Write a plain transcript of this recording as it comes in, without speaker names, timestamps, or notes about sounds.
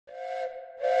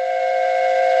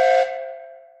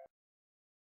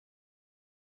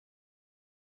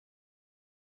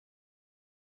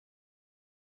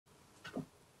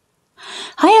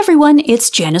everyone, it's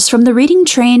Janice from the Reading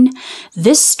Train.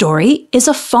 This story is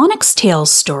a Phonics Tales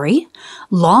story,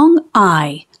 Long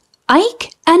I,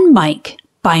 Ike and Mike,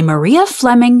 by Maria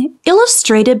Fleming,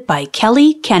 illustrated by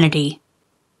Kelly Kennedy.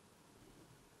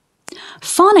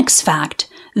 Phonics fact: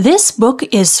 this book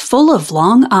is full of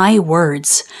long I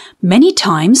words. Many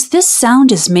times this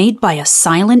sound is made by a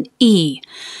silent E.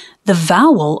 The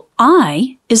vowel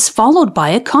I is followed by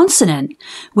a consonant,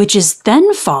 which is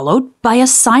then followed by a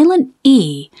silent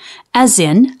E, as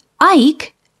in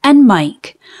Ike and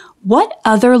Mike. What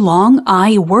other long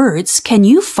I words can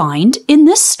you find in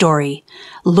this story?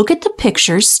 Look at the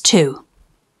pictures too.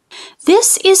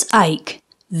 This is Ike.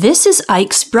 This is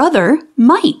Ike's brother,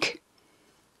 Mike.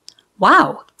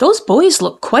 Wow, those boys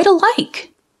look quite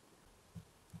alike.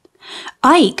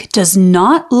 Ike does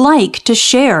not like to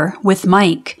share with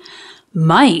Mike.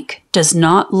 Mike does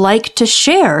not like to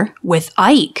share with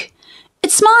Ike.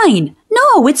 It's mine!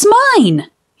 No, it's mine!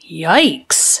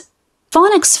 Yikes!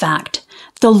 Phonics fact: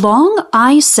 the long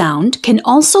I sound can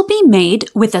also be made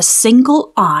with a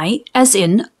single I, as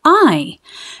in I.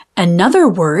 Another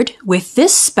word with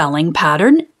this spelling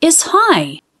pattern is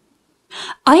high.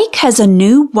 Ike has a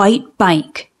new white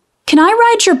bike. Can I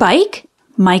ride your bike?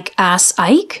 Mike asks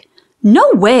Ike.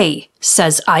 No way,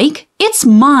 says Ike. It's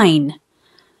mine.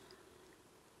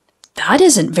 That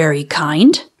isn't very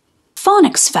kind.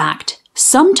 Phonics fact: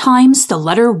 sometimes the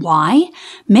letter Y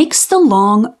makes the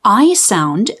long I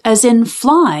sound, as in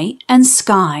fly and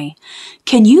sky.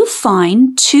 Can you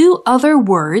find two other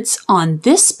words on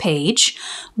this page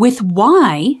with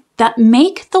Y that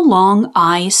make the long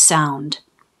I sound?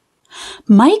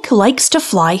 Mike likes to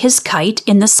fly his kite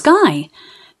in the sky.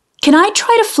 Can I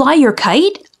try to fly your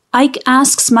kite? Ike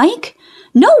asks Mike.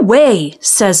 No way,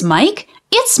 says Mike.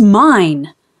 It's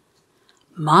mine.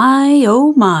 My,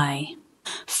 oh my.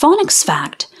 Phonics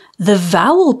fact: the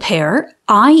vowel pair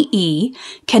IE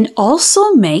can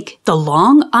also make the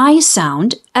long I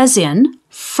sound, as in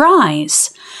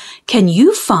fries. Can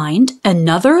you find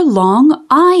another long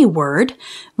I word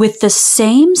with the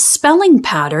same spelling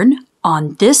pattern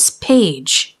on this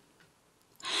page?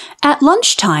 At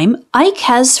lunchtime, Ike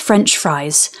has French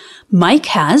fries. Mike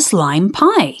has lime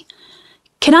pie.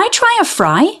 Can I try a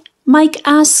fry? Mike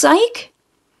asks Ike.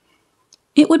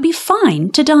 It would be fine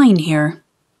to dine here.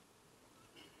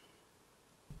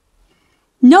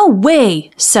 No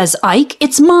way, says Ike.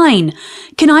 It's mine.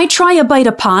 Can I try a bite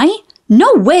of pie?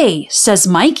 No way, says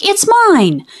Mike. It's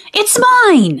mine. It's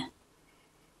mine.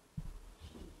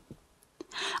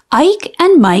 Ike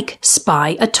and Mike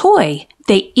spy a toy.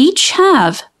 They each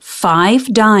have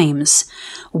 5 dimes.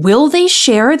 Will they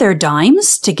share their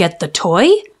dimes to get the toy?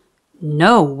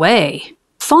 No way.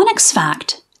 Phonics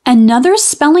fact: another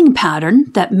spelling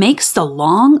pattern that makes the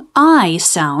long I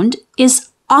sound is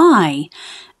I,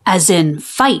 as in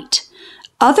fight.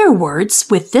 Other words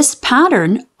with this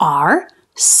pattern are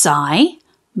sigh,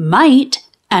 might,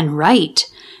 and right.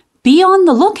 Be on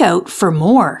the lookout for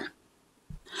more.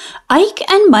 Ike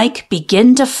and Mike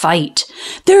begin to fight.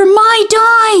 They're my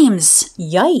dimes!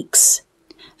 Yikes!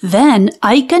 Then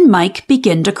Ike and Mike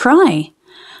begin to cry.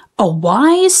 A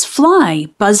wise fly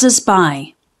buzzes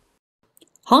by.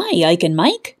 Hi, Ike and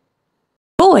Mike.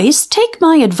 Boys, take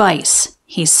my advice,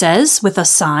 he says with a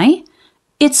sigh.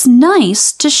 It's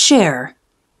nice to share.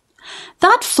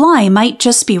 That fly might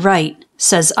just be right,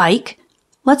 says Ike.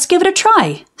 Let's give it a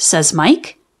try, says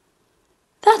Mike.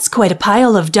 That's quite a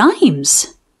pile of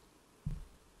dimes.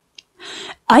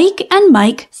 Ike and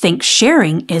Mike think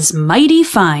sharing is mighty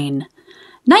fine.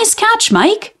 Nice catch,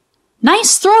 Mike.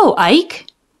 Nice throw, Ike.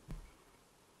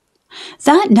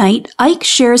 That night, Ike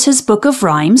shares his book of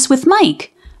rhymes with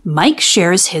Mike. Mike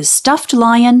shares his stuffed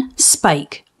lion,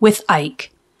 Spike, with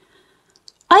Ike.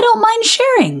 I don't mind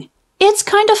sharing. It's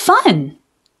kind of fun.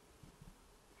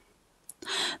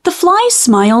 The fly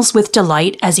smiles with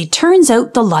delight as he turns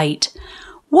out the light.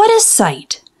 What a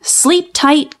sight! Sleep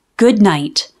tight, good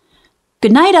night.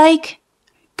 Good night, Ike.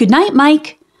 Good night,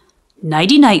 Mike.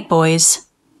 Nighty-night, boys.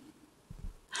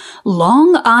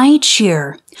 Long I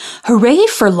cheer. Hooray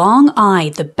for long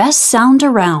I, the best sound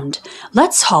around.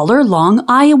 Let's holler long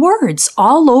I words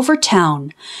all over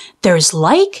town. There's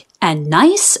like and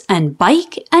nice and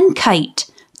bike and kite.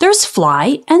 There's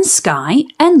fly and sky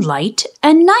and light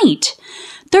and night.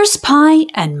 There's pie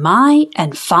and my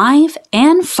and 5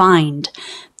 and find.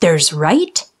 There's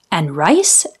right and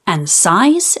rice and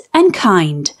size and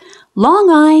kind. Long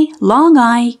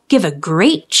I, give a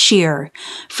great cheer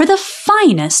for the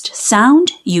finest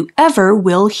sound you ever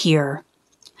will hear.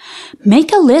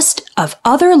 Make a list of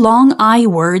other long I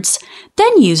words,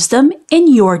 then use them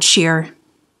in your cheer.